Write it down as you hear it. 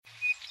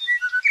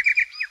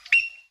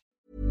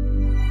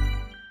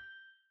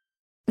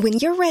When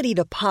you're ready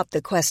to pop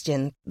the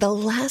question, the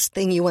last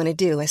thing you want to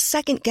do is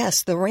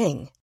second-guess the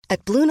ring.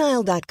 At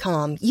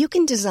BlueNile.com, you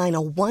can design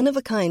a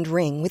one-of-a-kind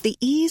ring with the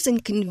ease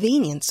and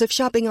convenience of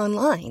shopping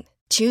online.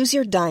 Choose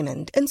your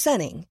diamond and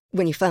setting.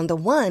 When you find the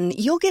one,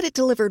 you'll get it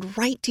delivered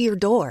right to your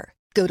door.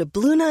 Go to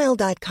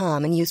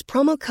BlueNile.com and use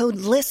promo code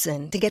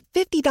LISTEN to get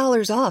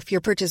 $50 off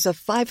your purchase of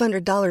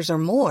 $500 or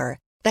more.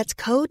 That's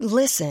code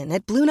LISTEN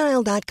at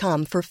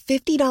BlueNile.com for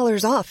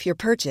 $50 off your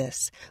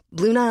purchase.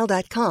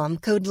 BlueNile.com,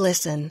 code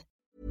LISTEN.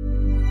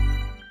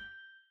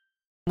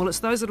 Well, it's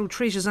those little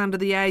treasures under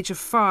the age of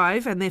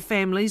 5 and their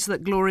families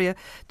that Gloria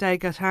De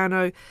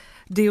Gaetano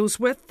deals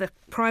with, the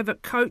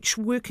private coach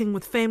working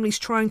with families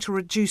trying to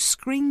reduce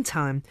screen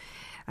time.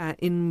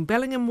 In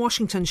Bellingham,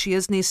 Washington, she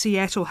is near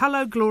Seattle.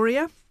 Hello,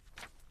 Gloria.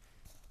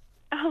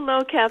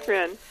 Hello,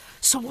 Catherine.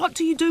 So what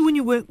do you do when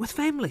you work with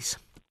families?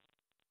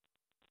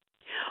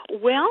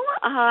 Well,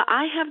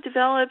 I have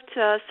developed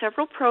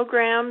several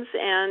programs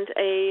and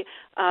a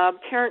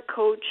parent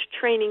coach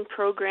training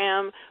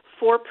program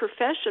for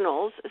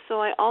professionals.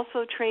 So I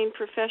also train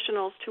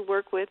professionals to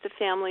work with the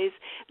families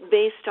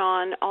based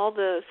on all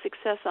the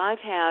success I've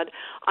had.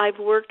 I've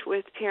worked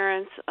with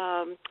parents,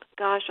 on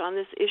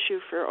this issue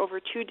for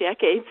over 2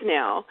 decades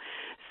now.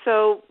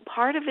 So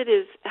part of it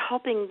is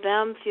helping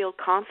them feel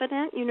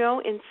confident,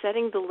 in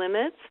setting the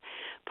limits.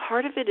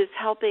 Part of it is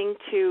helping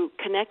to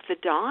connect the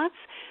dots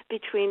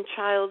between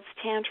child's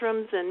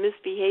tantrums and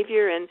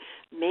misbehavior, and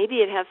maybe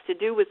it has to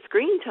do with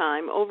screen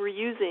time,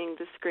 overusing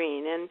the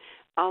screen, and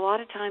a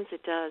lot of times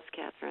it does,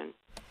 Catherine.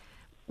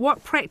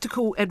 What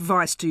practical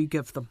advice do you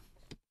give them?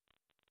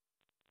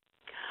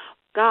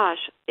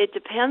 Gosh, it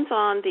depends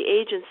on the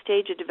age and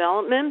stage of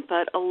development,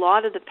 but a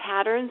lot of the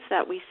patterns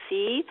that we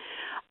see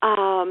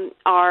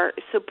are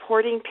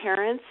supporting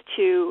parents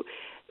to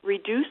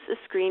reduce the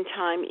screen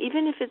time.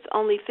 Even if it's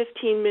only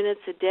 15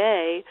 minutes a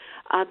day,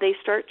 they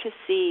start to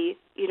see,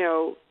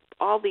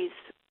 all these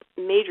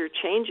major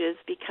changes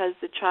because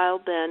the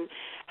child then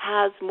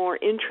has more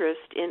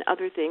interest in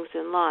other things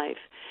in life.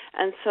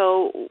 And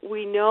so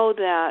we know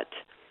that,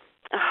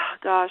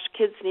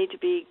 kids need to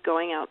be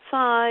going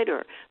outside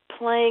or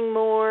playing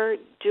more,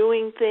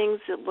 doing things,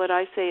 what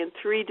I say in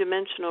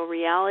 3-dimensional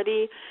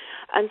reality.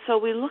 And so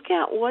we look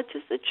at what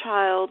does the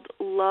child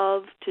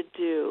love to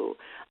do?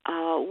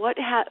 What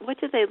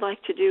did they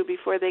like to do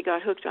before they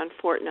got hooked on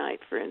Fortnite,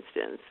 for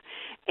instance?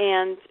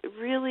 And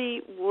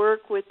really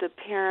work with the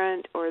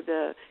parent or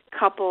the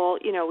couple.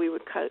 We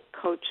would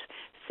coach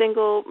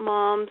single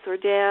moms or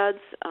dads,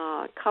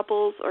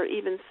 couples, or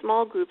even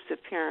small groups of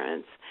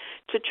parents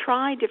to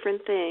try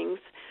different things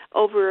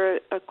over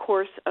a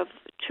course of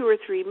 2 or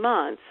 3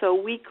 months. So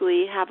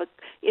weekly have a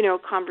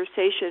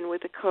conversation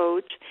with a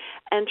coach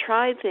and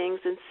try things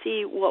and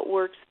see what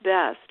works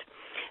best.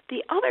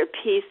 The other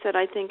piece that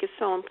I think is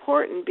so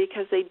important,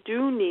 because they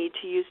do need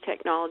to use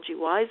technology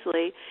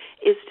wisely,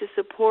 is to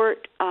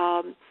support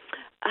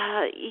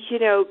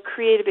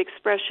creative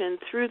expression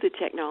through the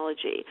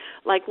technology.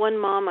 Like one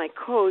mom I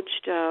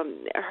coached,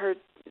 her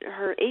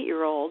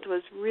 8-year-old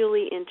was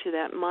really into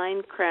that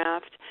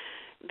Minecraft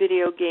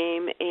video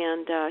game,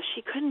 and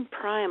she couldn't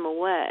pry him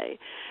away.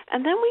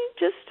 And then we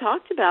just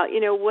talked about,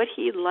 what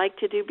he liked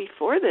to do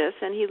before this,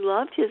 and he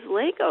loved his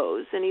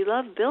Legos, and he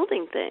loved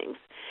building things.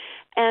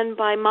 And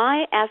by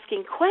my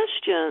asking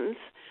questions,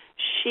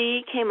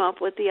 she came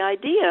up with the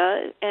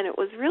idea, and it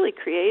was really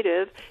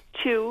creative,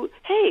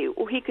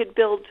 he could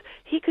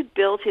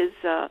build his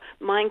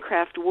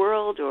Minecraft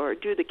world or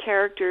do the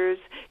characters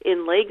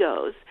in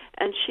Legos.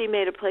 And she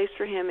made a place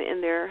for him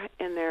in their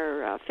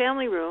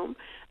family room,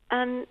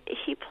 and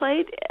he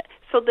played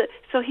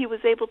so he was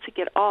able to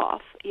get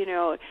off,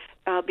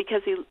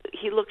 because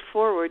he looked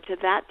forward to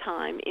that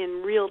time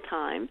in real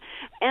time.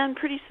 And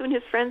pretty soon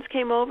his friends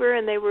came over,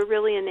 and they were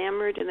really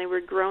enamored, and they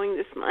were growing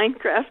this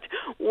Minecraft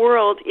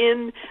world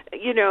in,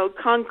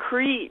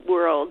 concrete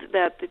world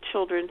that the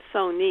children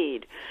so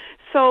need.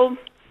 So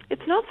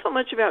it's not so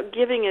much about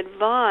giving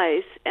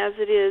advice as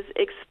it is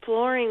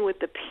exploring with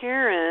the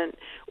parent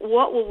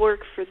what will work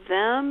for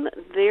them,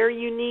 their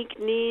unique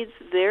needs,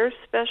 their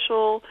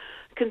special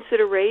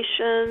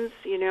considerations.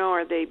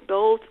 Are they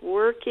both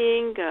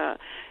working?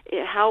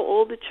 How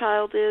old the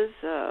child is?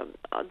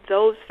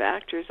 Those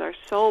factors are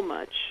so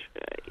much,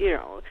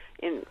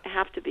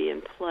 have to be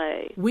in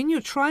play. When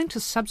you're trying to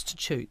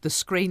substitute the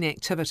screen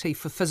activity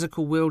for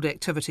physical world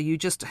activity, you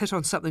just hit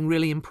on something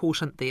really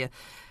important there.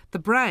 The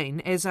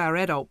brain, as our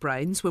adult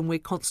brains, when we're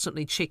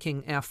constantly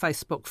checking our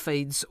Facebook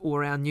feeds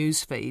or our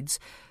news feeds,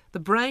 the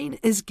brain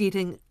is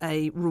getting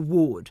a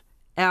reward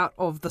out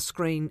of the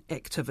screen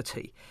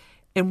activity.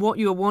 And what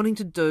you're wanting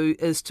to do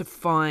is to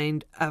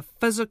find a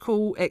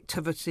physical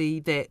activity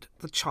that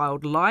the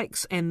child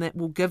likes and that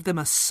will give them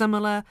a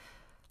similar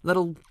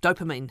little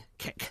dopamine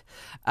kick,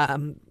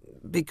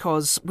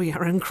 because we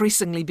are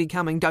increasingly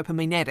becoming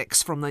dopamine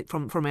addicts from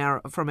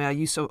our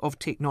use of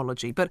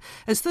technology. But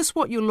is this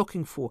what you're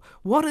looking for?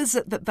 What is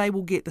it that they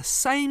will get the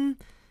same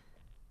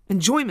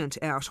enjoyment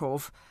out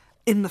of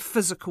in the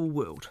physical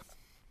world?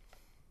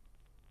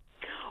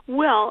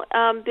 Well,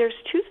 there's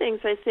two things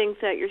I think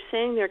that you're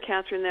saying there,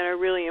 Catherine, that are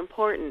really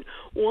important.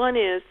 One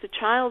is the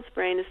child's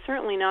brain is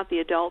certainly not the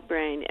adult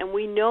brain, and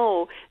we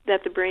know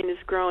that the brain is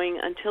growing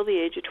until the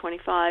age of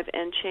 25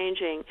 and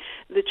changing.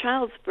 The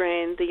child's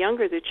brain, the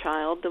younger the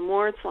child, the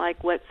more it's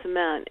like wet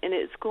cement, and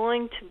it's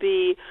going to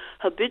be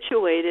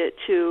habituated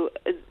to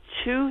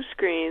two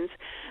screens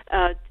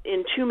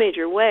in two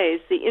major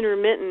ways. The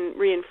intermittent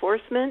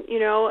reinforcement,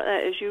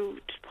 as you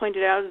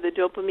pointed out, the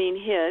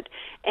dopamine hit,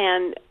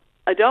 and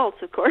adults,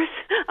 of course,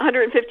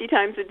 150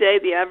 times a day,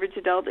 the average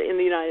adult in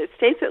the United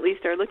States at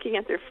least, are looking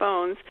at their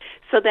phones.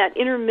 So that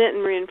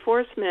intermittent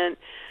reinforcement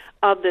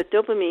of the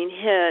dopamine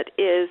hit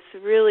is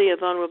really a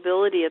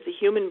vulnerability of the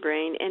human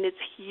brain, and it's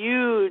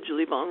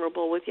hugely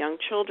vulnerable with young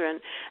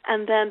children.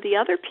 And then the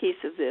other piece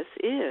of this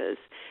is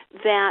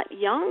that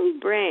young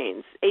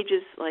brains,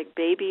 ages like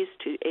babies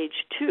to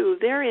age 2,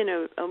 they're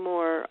in a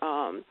more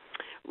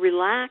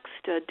relaxed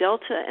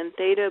delta and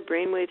theta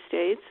brainwave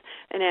states,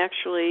 and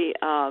actually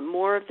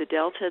more of the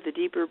delta, the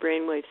deeper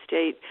brainwave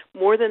state,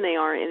 more than they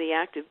are in the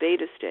active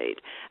beta state.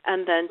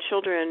 And then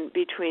children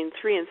between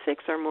 3 and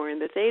 6 are more in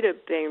the theta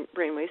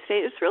brainwave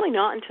state. It's really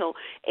not until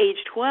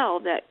age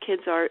 12 that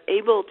kids are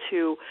able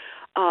to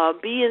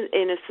be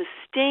in a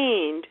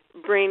sustained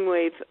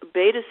brainwave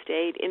beta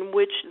state in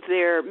which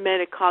they're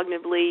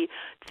metacognitively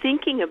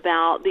thinking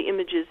about the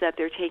images that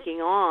they're taking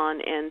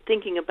on and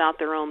thinking about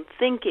their own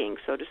thinking,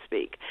 so to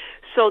speak.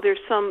 So there's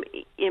some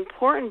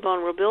important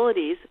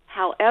vulnerabilities.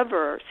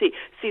 However,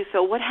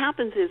 so what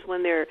happens is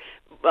when they're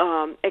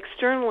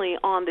externally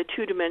on the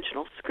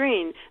two-dimensional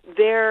screen,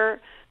 their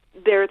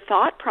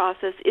thought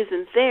process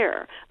isn't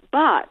there.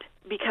 But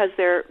because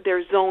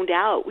they're zoned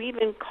out, we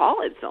even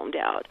call it zoned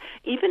out.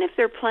 Even if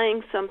they're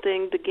playing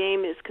something, the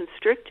game is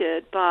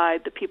constricted by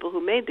the people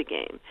who made the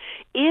game.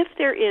 If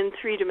they're in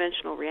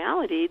three-dimensional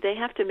reality, they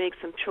have to make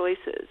some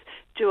choices.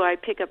 Do I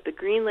pick up the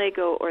green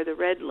Lego or the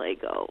red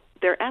Lego?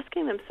 They're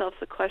asking themselves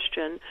a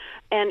question,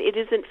 and it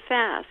isn't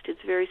fast.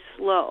 It's very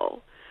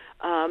slow.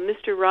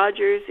 Mr.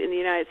 Rogers in the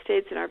United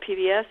States in our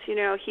PBS,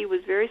 he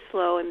was very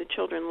slow and the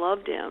children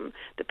loved him.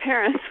 The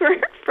parents were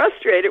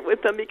frustrated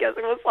with him because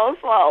it was so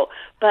slow.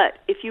 But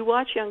if you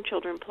watch young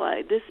children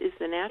play, this is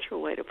the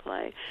natural way to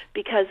play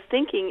because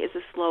thinking is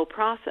a slow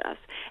process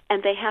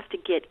and they have to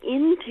get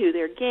into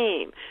their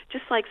game.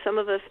 Just like some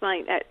of us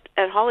might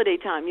at holiday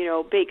time,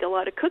 bake a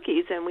lot of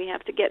cookies and we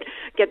have to get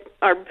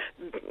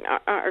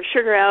our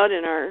sugar out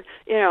and our,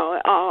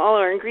 all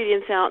our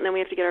ingredients out, and then we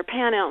have to get our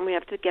pan out and we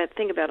have to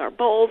think about our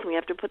bowls. We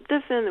have to put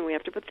this in, and we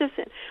have to put this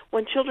in.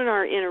 When children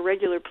are in a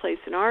regular play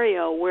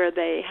scenario where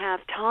they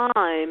have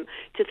time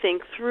to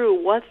think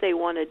through what they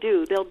want to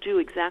do, they'll do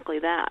exactly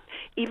that,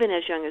 even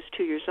as young as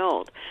 2 years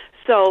old.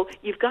 So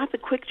you've got the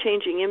quick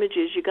changing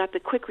images, you've got the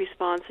quick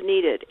response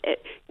needed.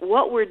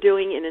 What we're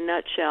doing in a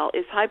nutshell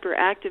is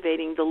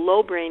hyperactivating the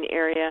low brain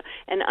area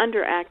and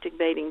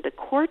underactivating the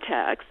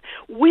cortex,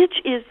 which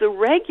is the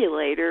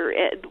regulator.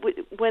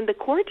 When the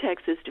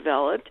cortex is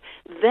developed,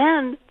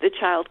 then the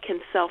child can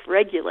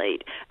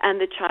self-regulate, and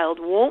the child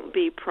won't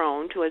be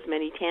prone to as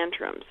many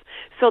tantrums.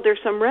 So there's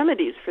some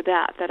remedies for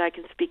that I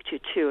can speak to,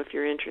 too, if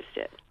you're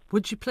interested.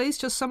 Would you please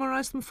just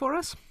summarize them for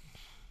us?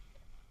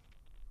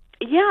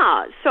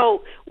 Yeah,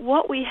 so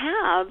what we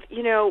have,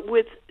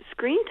 with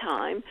screen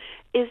time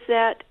is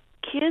that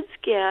kids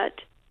get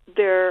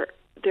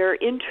their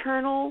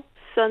internal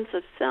sense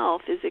of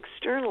self is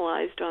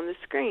externalized on the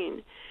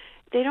screen.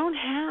 They don't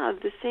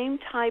have the same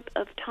type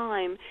of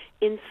time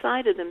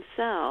inside of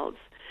themselves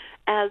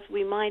as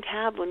we might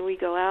have when we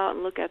go out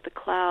and look at the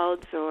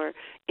clouds or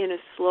in a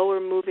slower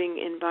moving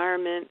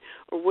environment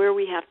or where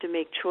we have to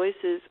make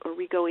choices or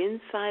we go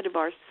inside of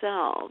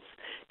ourselves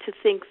to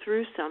think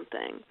through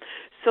something.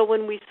 So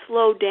when we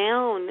slow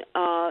down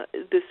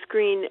the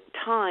screen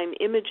time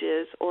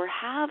images or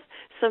have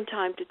some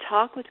time to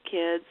talk with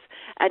kids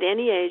at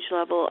any age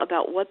level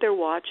about what they're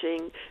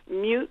watching,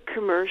 mute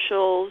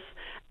commercials,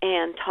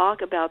 and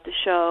talk about the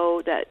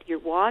show that you're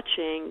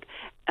watching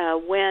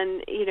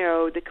when,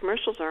 the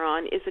commercials are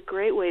on is a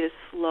great way to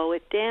slow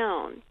it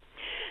down.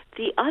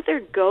 The other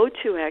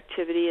go-to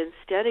activity,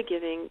 instead of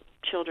giving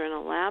children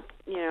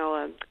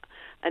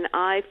an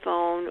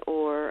iPhone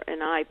or an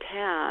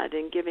iPad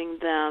and giving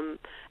them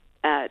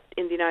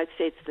in the United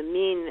States, the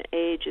mean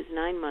age is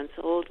 9 months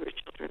old, where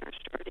children are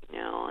starting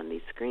now on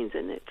these screens,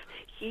 and it's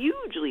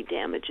hugely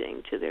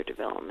damaging to their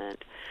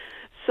development.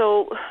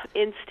 So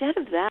instead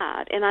of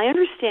that, and I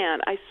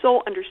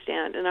so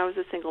understand, and I was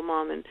a single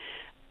mom, and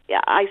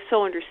I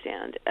so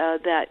understand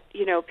that,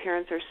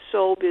 parents are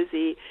so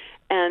busy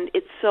and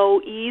it's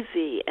so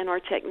easy, and our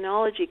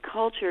technology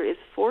culture is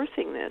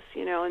forcing this,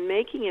 and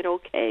making it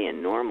okay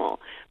and normal,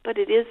 but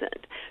it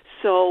isn't.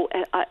 So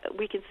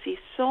we can see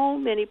so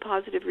many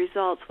positive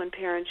results when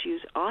parents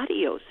use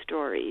audio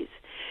stories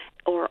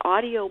or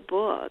audio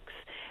books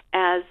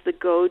as the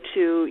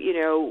go-to,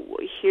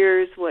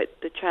 here's what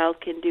the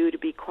child can do to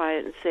be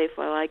quiet and safe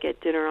while I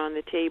get dinner on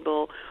the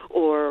table,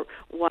 or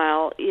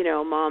while,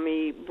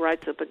 mommy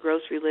writes up a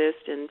grocery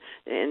list and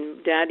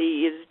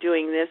daddy is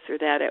doing this or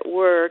that at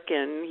work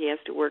and he has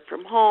to work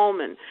from home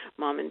and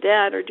mom and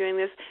dad are doing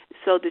this.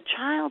 So the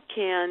child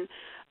can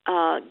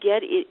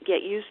get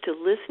used to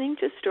listening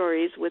to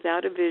stories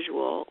without a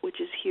visual,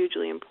 which is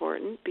hugely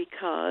important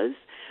because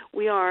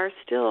we are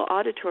still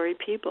auditory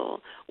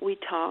people. We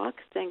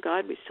talk. Thank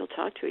God we still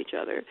talk to each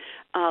other.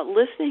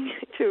 Listening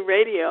to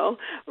radio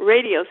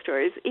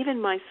stories. Even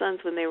my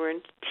sons, when they were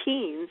in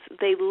teens,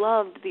 they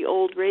loved the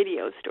old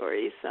radio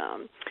stories.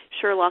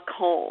 Sherlock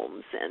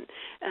Holmes and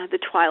The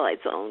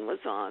Twilight Zone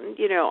was on,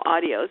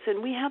 audios.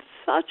 And we have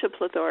such a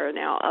plethora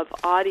now of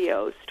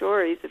audio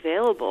stories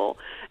available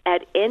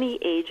at any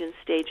age and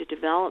stage of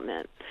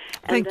development.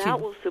 And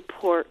that will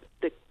support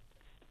the...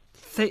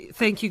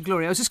 Thank you,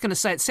 Gloria. I was just going to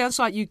say, it sounds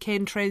like you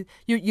can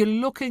you're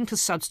looking to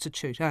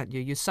substitute, aren't you?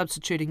 You're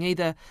substituting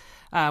either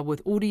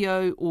with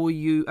audio, or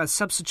you are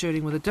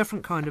substituting with a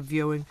different kind of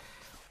viewing,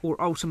 or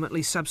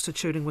ultimately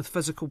substituting with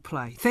physical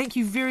play. Thank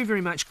you very,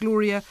 very much,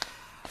 Gloria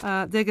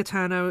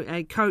D'Agostino,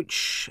 a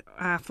coach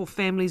for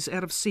families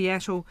out of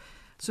Seattle.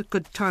 It's a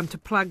good time to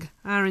plug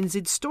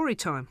RNZ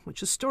Storytime,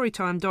 which is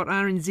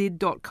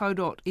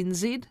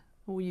storytime.rnz.co.nz,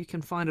 or you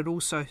can find it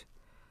also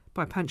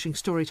by punching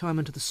Storytime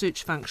into the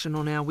search function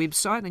on our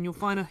website, and you'll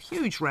find a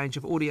huge range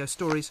of audio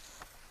stories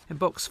and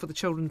books for the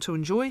children to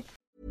enjoy.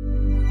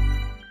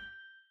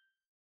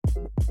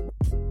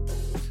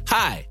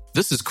 Hi,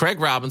 this is Craig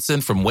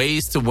Robinson from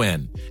Ways to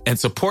Win, and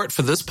support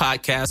for this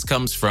podcast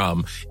comes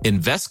from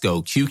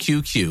Invesco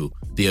QQQ,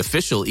 the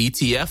official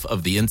ETF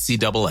of the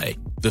NCAA.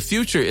 The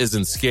future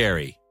isn't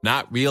scary.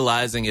 Not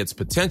realizing its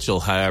potential,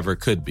 however,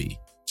 could be.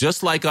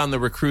 Just like on the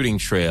recruiting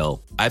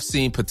trail, I've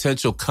seen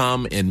potential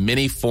come in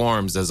many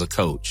forms as a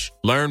coach.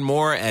 Learn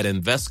more at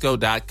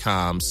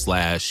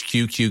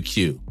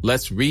Invesco.com/QQQ.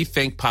 Let's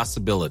rethink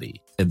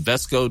possibility.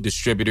 Invesco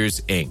Distributors,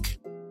 Inc.